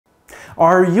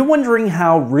Are you wondering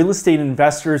how real estate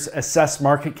investors assess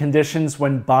market conditions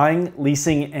when buying,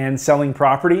 leasing, and selling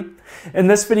property? In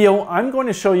this video, I'm going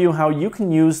to show you how you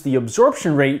can use the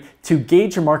absorption rate to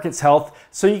gauge a market's health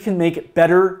so you can make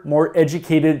better, more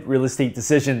educated real estate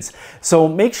decisions. So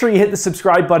make sure you hit the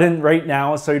subscribe button right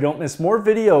now so you don't miss more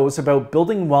videos about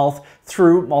building wealth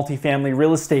through multifamily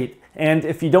real estate. And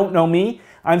if you don't know me,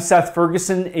 I'm Seth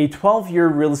Ferguson, a 12-year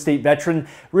real estate veteran,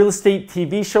 real estate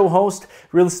TV show host,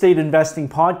 real estate investing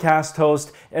podcast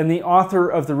host, and the author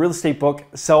of the real estate book,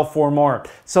 Sell for More.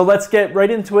 So let's get right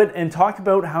into it and talk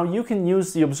about how you can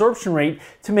use the absorption rate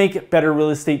to make better real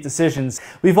estate decisions.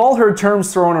 We've all heard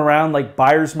terms thrown around like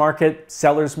buyer's market,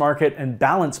 seller's market, and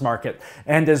balance market.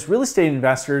 And as real estate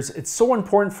investors, it's so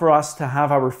important for us to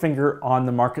have our finger on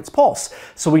the market's pulse.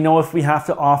 So we know if we have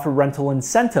to offer rental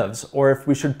incentives or if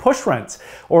we should push rents.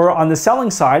 Or on the selling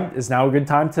side, is now a good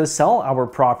time to sell our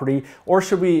property, or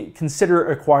should we consider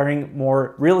acquiring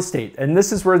more real estate? And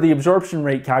this is where the absorption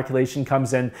rate calculation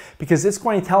comes in, because it's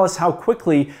going to tell us how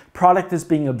quickly product is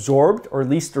being absorbed or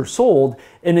leased or sold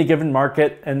in a given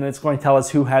market, and it's going to tell us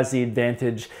who has the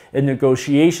advantage in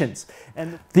negotiations.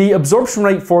 And the absorption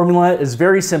rate formula is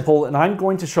very simple, and I'm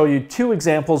going to show you two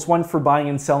examples, one for buying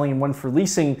and selling and one for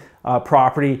leasing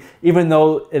property, even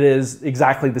though it is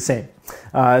exactly the same.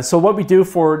 So what we do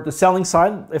for the selling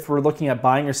side, if we're looking at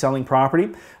buying or selling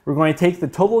property, we're going to take the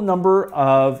total number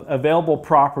of available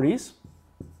properties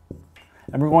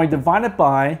and we're going to divide it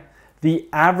by the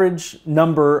average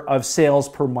number of sales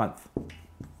per month.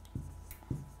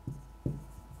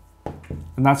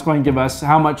 And that's going to give us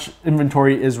how much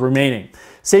inventory is remaining.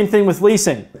 Same thing with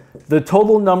leasing. The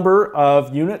total number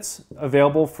of units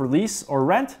available for lease or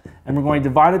rent, and we're going to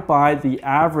divide it by the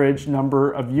average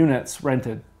number of units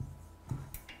rented.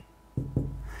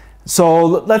 So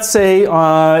let's say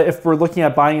if we're looking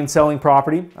at buying and selling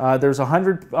property, there's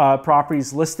 100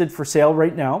 properties listed for sale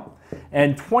right now,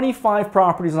 and 25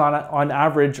 properties on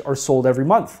average are sold every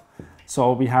month.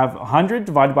 So we have 100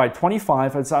 divided by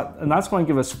 25, and that's going to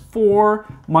give us 4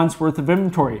 months worth of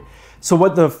inventory. So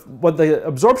what the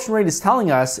absorption rate is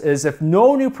telling us is if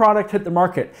no new product hit the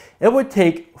market, it would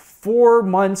take 4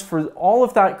 months for all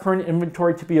of that current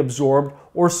inventory to be absorbed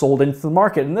or sold into the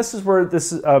market. And this is where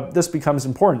this becomes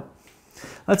important.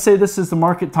 Let's say this is the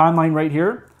market timeline right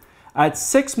here. At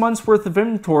 6 months worth of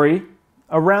inventory,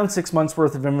 around 6 months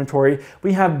worth of inventory,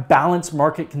 we have balanced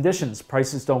market conditions.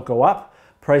 Prices don't go up,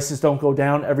 prices don't go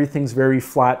down, everything's very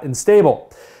flat and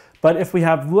stable. But if we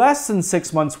have less than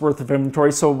 6 months worth of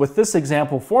inventory, so with this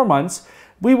example, 4 months,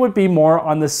 we would be more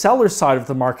on the seller side of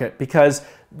the market because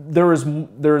there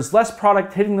is less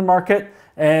product hitting the market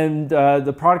and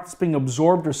the product is being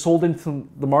absorbed or sold into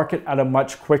the market at a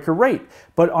much quicker rate.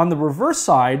 But on the reverse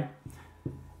side,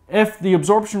 if the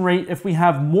absorption rate, if we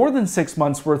have more than 6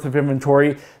 months worth of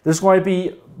inventory, there's going to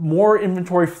be more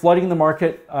inventory flooding the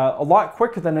market a lot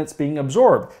quicker than it's being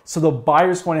absorbed. So the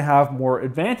buyer's going to have more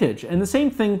advantage. And the same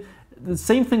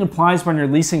thing applies when you're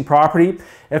leasing property.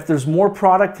 If there's more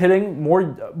product hitting,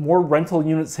 more rental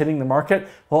units hitting the market,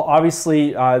 well, obviously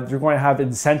you're going to have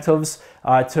incentives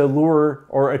to lure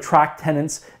or attract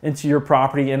tenants into your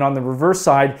property. And on the reverse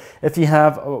side, if you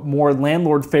have more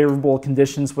landlord favorable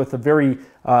conditions with a very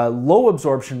low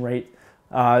absorption rate,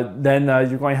 then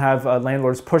you're going to have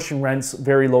landlords pushing rents,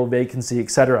 very low vacancy,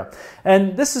 etc.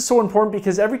 And this is so important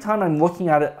because every time I'm looking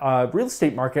at a real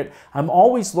estate market, I'm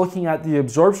always looking at the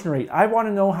absorption rate. I want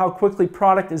to know how quickly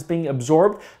product is being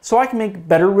absorbed so I can make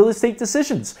better real estate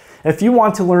decisions. If you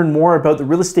want to learn more about the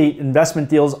real estate investment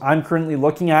deals I'm currently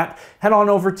looking at, head on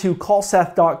over to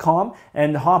callseth.com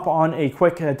and hop on a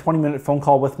quick 20-minute phone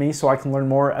call with me so I can learn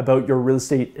more about your real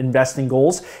estate investing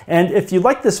goals. And if you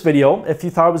like this video, if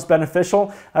you thought it was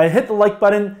beneficial, hit the like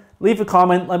button, leave a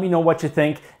comment, let me know what you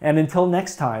think, and until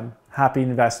next time, happy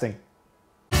investing.